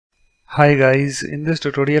Hi guys, in this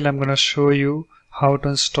tutorial I'm going to show you how to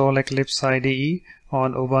install Eclipse IDE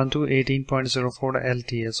on Ubuntu 18.04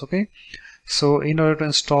 LTS. Okay, so in order to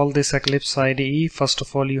install this Eclipse IDE, first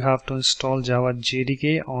of all you have to install Java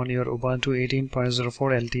JDK on your Ubuntu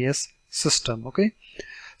 18.04 LTS system. Okay,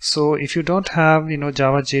 so if you don't have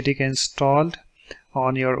Java JDK installed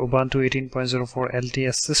on your Ubuntu 18.04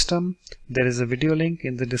 LTS system, there is a video link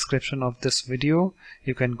in the description of this video.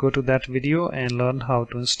 You can go to that video and learn how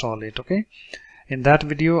to install it. Okay, in that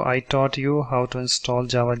video I taught you how to install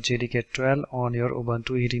Java JDK 12 on your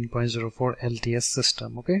Ubuntu 18.04 LTS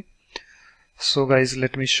system. Okay, so guys,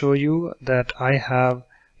 let me show you that I have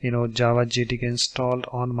Java JDK installed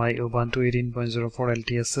on my Ubuntu 18.04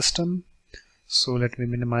 LTS system. So let me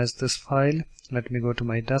minimize this file. Let me go to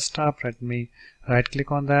my desktop. Let me right click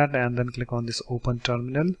on that and then click on this open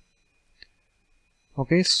terminal.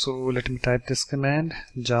 Okay, so let me type this command,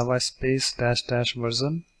 java space --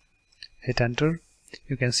 version, hit enter.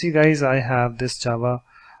 You can see guys, I have this Java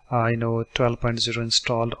 12.0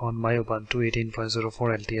 installed on my Ubuntu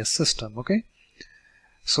 18.04 LTS system. Okay,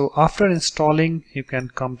 so after installing you can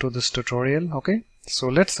come to this tutorial. Okay, so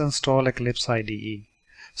let's install Eclipse IDE.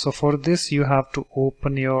 So for this you have to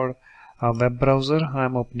open your web browser.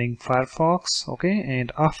 I'm opening Firefox. Okay,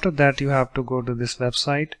 and after that you have to go to this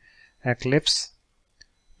website eclipse.org.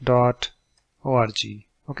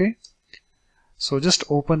 okay, so just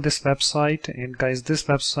open this website, and guys, this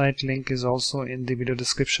website link is also in the video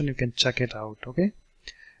description. You can check it out. Okay,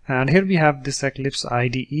 and here we have this Eclipse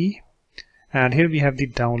IDE, and here we have the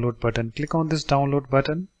download button. Click on this download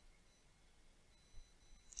button,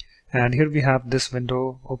 and here we have this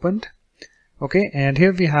window opened. Okay, and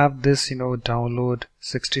here we have this download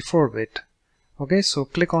 64-bit. Okay, so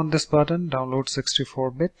click on this button, download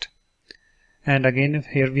 64-bit, and again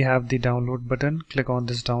here we have the download button. Click on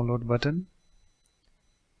this download button.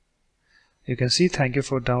 You can see thank you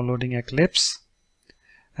for downloading Eclipse,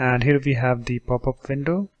 and here we have the pop-up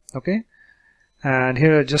window. Okay, and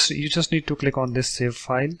here you just need to click on this save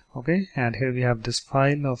file. Okay, and here we have this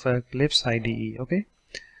file of Eclipse IDE. Okay,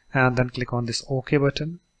 and then click on this OK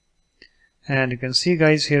button, and you can see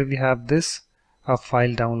guys, here we have this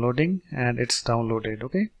file downloading, and it's downloaded.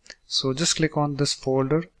 Okay, so just click on this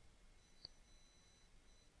folder,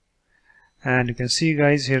 and you can see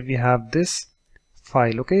guys, here we have this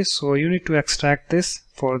file. Okay, so you need to extract this.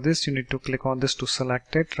 For this you need to click on this to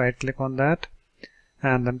select it, right click on that,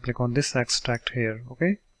 and then click on this extract here.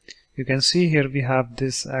 Okay, you can see here we have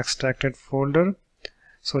this extracted folder.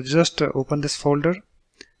 So just open this folder,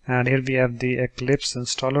 and here we have the Eclipse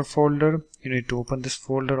installer folder. You need to open this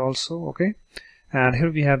folder also. Okay, and here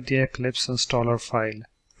we have the Eclipse installer file.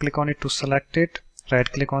 Click on it to select it,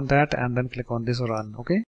 right click on that, and then click on this run.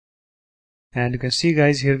 Okay, and you can see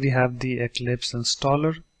guys, here we have the Eclipse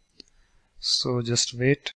installer. So just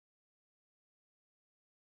wait,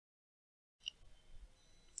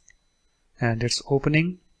 and it's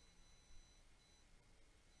opening.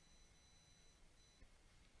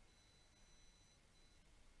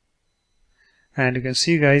 And you can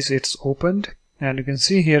see guys, it's opened, and you can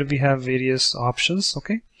see here we have various options.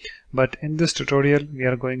 Okay, but in this tutorial we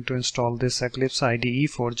are going to install this Eclipse IDE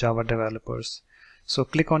for Java developers. So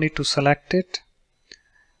click on it to select it.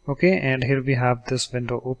 Okay, and here we have this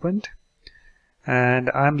window opened, and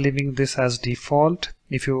I'm leaving this as default.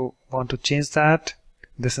 If you want to change that,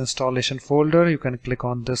 this installation folder, you can click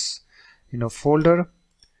on this folder,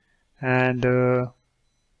 and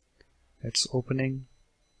it's opening,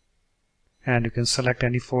 and you can select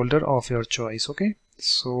any folder of your choice. Okay,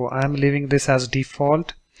 so I'm leaving this as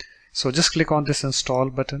default. So just click on this install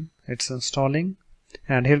button. It's installing,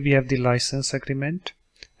 and here we have the license agreement.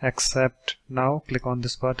 Accept now. Click on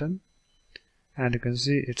this button, and you can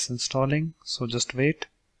see it's installing. So just wait.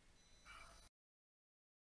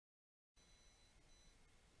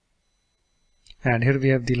 And here we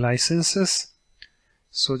have the licenses.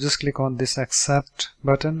 So just click on this accept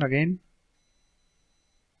button again.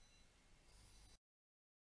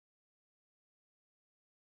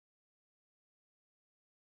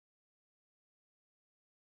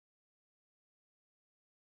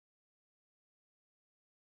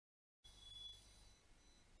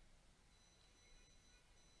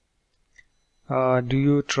 Do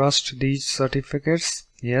you trust these certificates?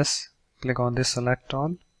 Yes. Click on this select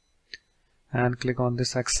all, and click on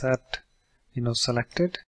this accept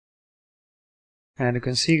selected, and you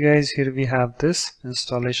can see guys, here we have this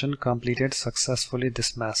installation completed successfully,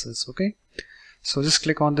 this message. Okay, so just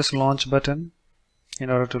click on this launch button in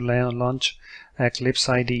order to launch Eclipse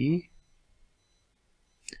IDE.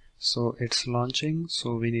 So it's launching,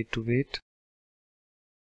 so we need to wait.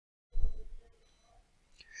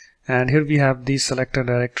 and here we have the selected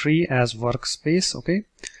directory as workspace. Okay,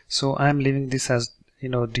 so I'm leaving this as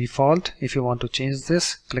default. If you want to change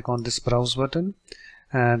this, click on this browse button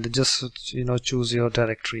and just choose your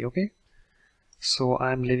directory. Okay, so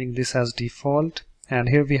I'm leaving this as default, and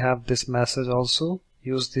here we have this message also,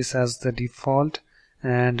 use this as the default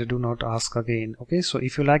and do not ask again. Okay, so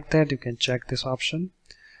if you like that, you can check this option.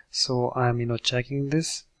 So I'm checking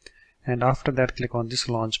this, and after that click on this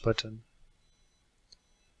launch button.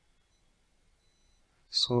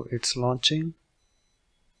 So it's launching.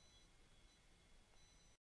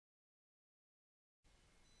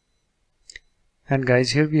 And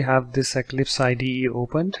guys, here we have this Eclipse IDE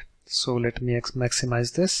opened. So let me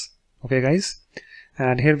maximize this. Okay guys,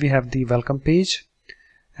 and here we have the welcome page,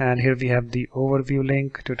 and here we have the overview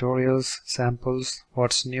link, tutorials, samples,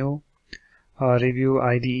 what's new, review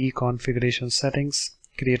IDE configuration settings,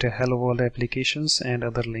 create a hello world applications, and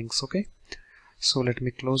other links. Okay, so let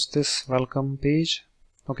me close this welcome page.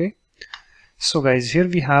 Okay, so guys, here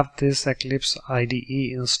we have this Eclipse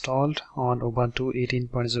IDE installed on Ubuntu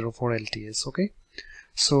 18.04 LTS. Okay,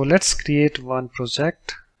 so let's create one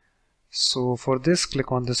project. So for this,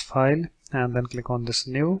 click on this file and then click on this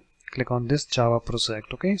new, click on this Java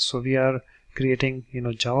project. Okay, so we are creating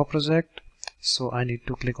Java project, so I need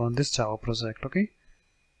to click on this Java project. Okay,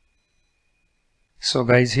 so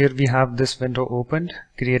guys, here we have this window opened,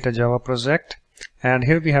 create a Java project, and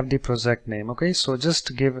here we have the project name. Okay, so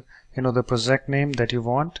just give the project name that you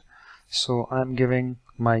want. So I'm giving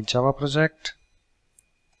my Java project.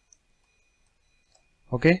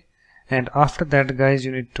 Okay, and after that guys,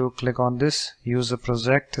 you need to click on this use a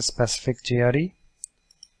project specific JRE.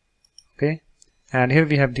 Okay, and here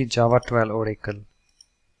we have the Java 12 Oracle,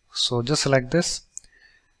 so just select this.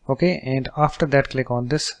 Okay, and after that click on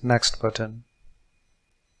this next button.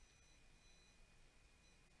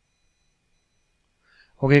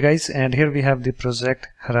 Okay guys, and here we have the project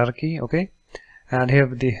hierarchy. Okay, and here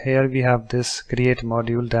we have this create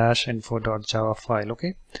module -info.java file.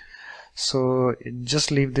 Okay, so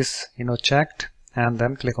just leave this checked and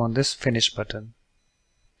then click on this finish button.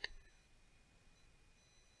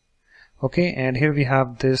 Okay, and here we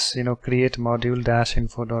have this create module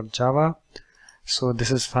 -info.java, so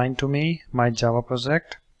this is fine to me, my Java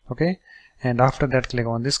project. Okay, and after that click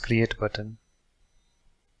on this create button,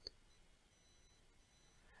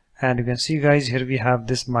 and you can see guys, here we have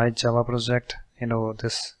this my Java project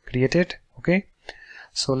this created. Okay,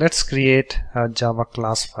 so let's create a Java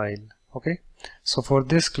class file. Okay, so for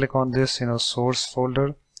this, click on this source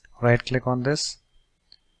folder, right click on this.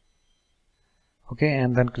 Okay,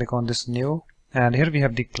 and then click on this new, and here we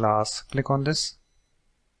have the class, click on this.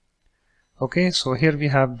 Okay, so here we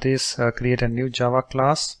have this create a new Java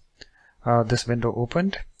class, this window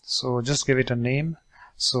opened, so just give it a name.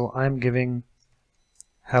 So I'm giving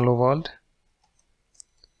hello world.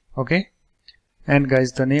 Okay, and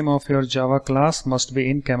guys, the name of your Java class must be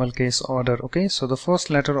in camel case order. Okay, so the first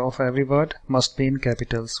letter of every word must be in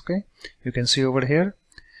capitals. Okay, you can see over here,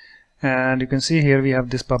 and you can see here we have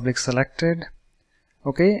this public selected.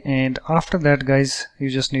 Okay, and after that guys, you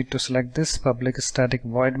just need to select this public static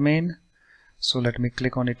void main. So let me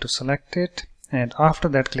click on it to select it, and after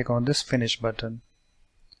that click on this finish button.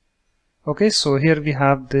 Okay, so here we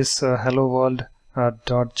have this hello world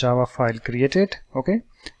 .java file created. Okay,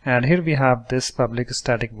 and here we have this public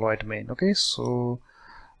static void main. Okay, so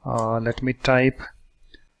let me type,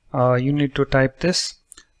 you need to type this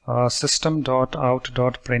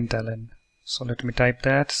system.out.println. so let me type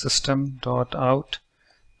that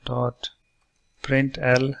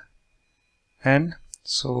system.out.println.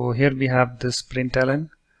 so here we have this println,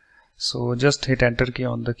 so just hit enter key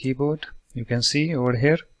on the keyboard, you can see over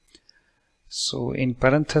here. So in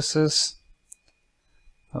parenthesis,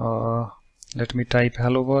 let me type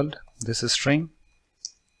hello world, this is string.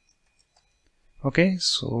 Okay,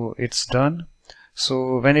 so it's done.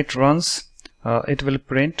 So when it runs, it will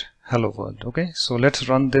print hello world. Okay, so let's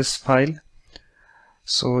run this file.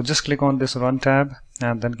 So just click on this run tab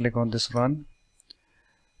and then click on this run.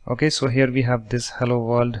 Okay, so here we have this hello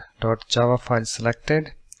world.java file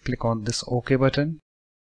selected. Click on this OK button,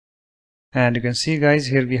 and you can see guys,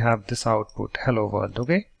 here we have this output hello world.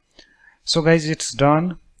 Okay, so guys, it's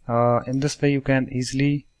done. In this way you can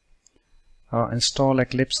easily install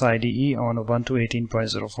Eclipse IDE on Ubuntu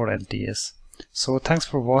 18.04 LTS. So thanks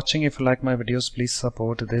for watching. If you like my videos, please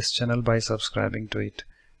support this channel by subscribing to it.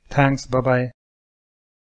 Thanks, bye bye.